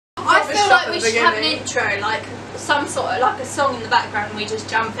I feel like we should have an intro, like some sort of like a song in the background, and we just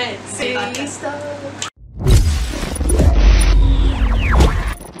jump in. C.StarzTV.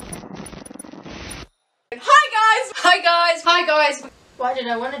 Hi guys! Why did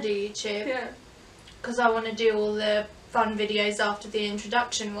I want to do YouTube? Yeah. Because I want to do all the fun videos after the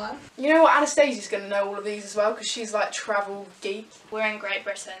introduction one. You know what, Anastasia's going to know all of these as well because she's like travel geek. We're in Great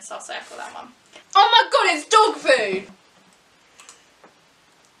Britain, so I'll say for that one. Oh my god, it's dog food!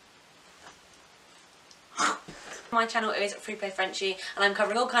 My channel is Free Play Frenchy and I'm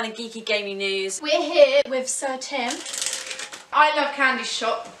covering all kind of geeky gaming news. We're here with Sir Tim. I Love Candy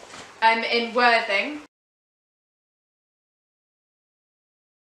Shop in Worthing.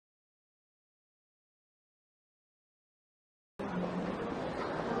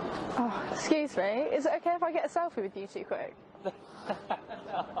 Oh, excuse me, is it okay if I get a selfie with you two quick?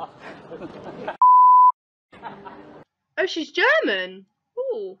 Oh, she's German.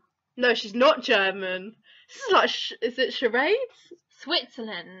 Ooh. No, she's not German. This is like, is it charades?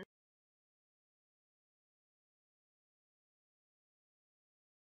 Switzerland.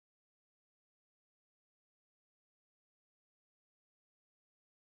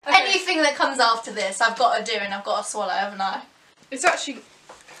 Okay. Anything that comes after this, I've got to do and I've got to swallow, haven't I? It's actually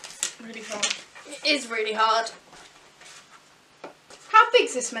really hard. It is really hard. How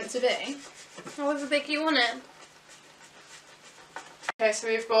big's this meant to be? However big you want it. Okay, so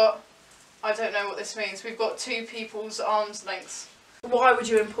we've got, I don't know what this means, we've got two people's arms lengths. Why would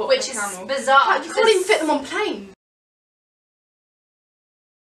you import Which a is camel? bizarre. Like, you can't even fit them on planes.